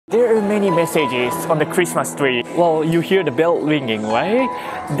There are many messages on the Christmas tree. Well, you hear the bell ringing, right?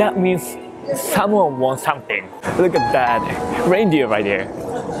 That means someone wants something. Look at that reindeer right there.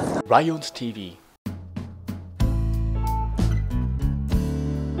 Ryan's TV.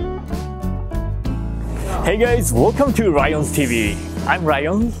 Hey guys, welcome to Ryan's TV. I'm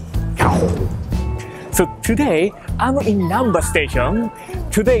Ryan. So today, I'm in Namba station.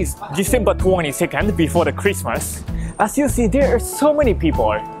 Today is December 22nd, before the Christmas. As you see, there are so many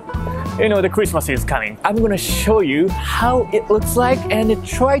people. You know, the Christmas is coming. I'm gonna show you how it looks like and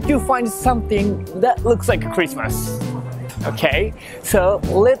try to find something that looks like Christmas. Okay, so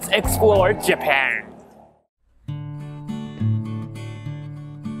let's explore Japan.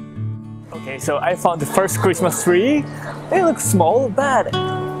 Okay, so I found the first Christmas tree. It looks small, but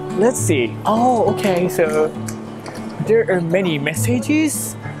let's see. Oh, okay, so there are many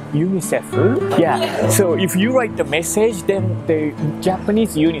messages. UNICEF. Yeah, so if you write the message, then the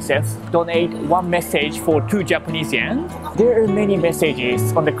Japanese UNICEF donate one message for 2 Japanese yen. There are many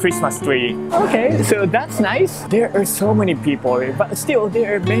messages on the Christmas tree. Okay, so that's nice. There are so many people, but still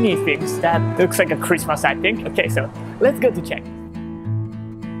there are many things that looks like a Christmas, I think. Okay, so let's go to check.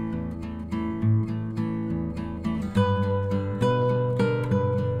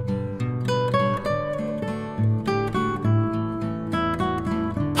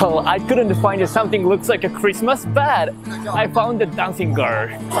 Oh, I couldn't find something looks like a Christmas, but I found the dancing girl.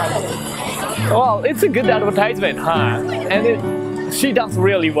 Well, it's a good advertisement, huh? And she dances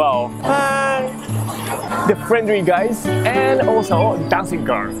really well. The friendly guys and also dancing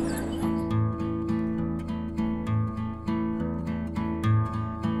girl.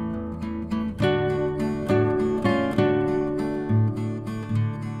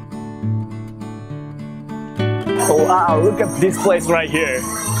 Oh, wow, look at this place right here.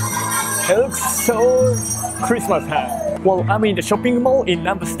 It looks so Christmas, huh? Well, I'm in the shopping mall in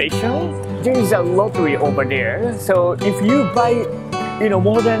Namba station. There is a lottery over there. So if you buy,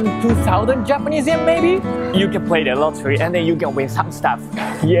 more than 2,000 Japanese yen maybe, you can play the lottery and then you can win some stuff.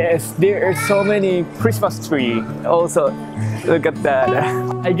 Yes, there are so many Christmas trees. Also, look at that.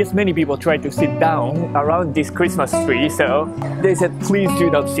 I guess many people try to sit down around this Christmas tree. So they said, please do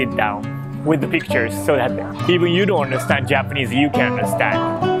not sit down with the pictures so that even you don't understand Japanese, you can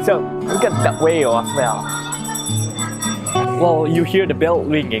understand. So look at that whale as well. Well, you hear the bell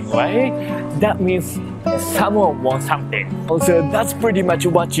ringing, right? That means someone wants something. Also, that's pretty much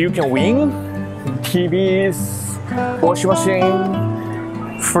what you can win. TVs, washing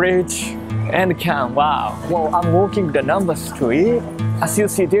machine, fridge, and can. Wow. Well, I'm walking the Namba street. As you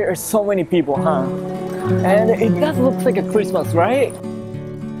see, there are so many people, huh? And it does look like a Christmas, right?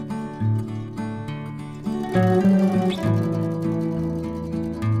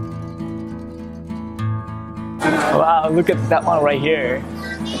 Wow, look at that one right here.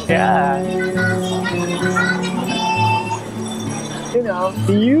 Yeah.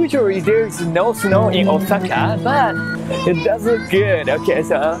 Usually there's no snow in Osaka, but it does look good. Okay,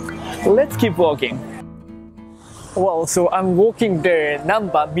 so let's keep walking. Well, so I'm walking the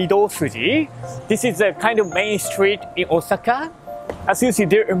Namba Midosuji. This is a kind of main street in Osaka. As you see,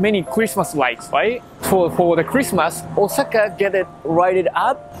 there are many Christmas lights, right? For the Christmas, Osaka get it lighted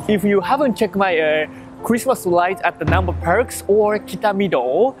up. If you haven't checked my Christmas lights at the Namba Parks or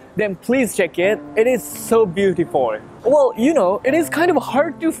Kitamido, then please check it. It is so beautiful. Well, it is kind of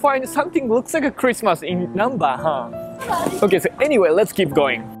hard to find something looks like a Christmas in Namba, huh? Okay, so anyway, let's keep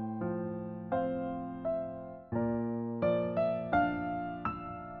going.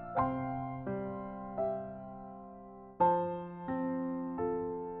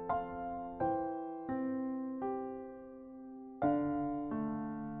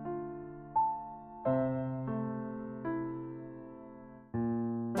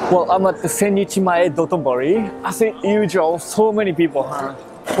 Well, I'm at the Senichimae Dotonbori. As usual, so many people, huh?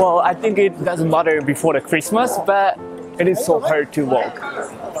 Well, I think it doesn't matter before the Christmas, but it is so hard to walk.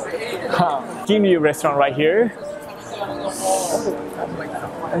 Ginyu restaurant right here.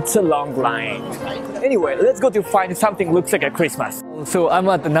 It's a long line. Anyway, let's go to find something looks like a Christmas. So I'm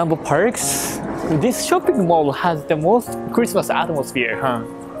at the Namba Parks. This shopping mall has the most Christmas atmosphere, huh?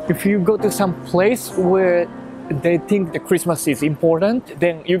 If you go to some place where they think the Christmas is important,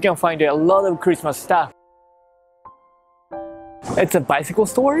 then you can find a lot of Christmas stuff. It's a bicycle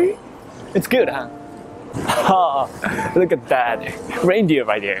store. It's good, huh? Oh, look at that reindeer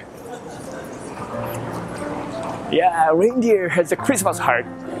right there. Yeah, reindeer has a Christmas heart.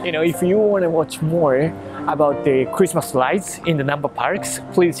 If you want to watch more about the Christmas lights in the Namba Parks,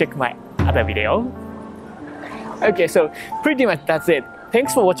 please check my other video. Okay, so pretty much that's it.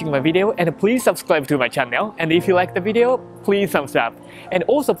 Thanks for watching my video, and please subscribe to my channel. And if you like the video, please thumbs up. And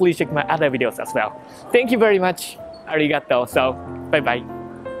also please check my other videos as well. Thank you very much. Arigato. So, bye bye.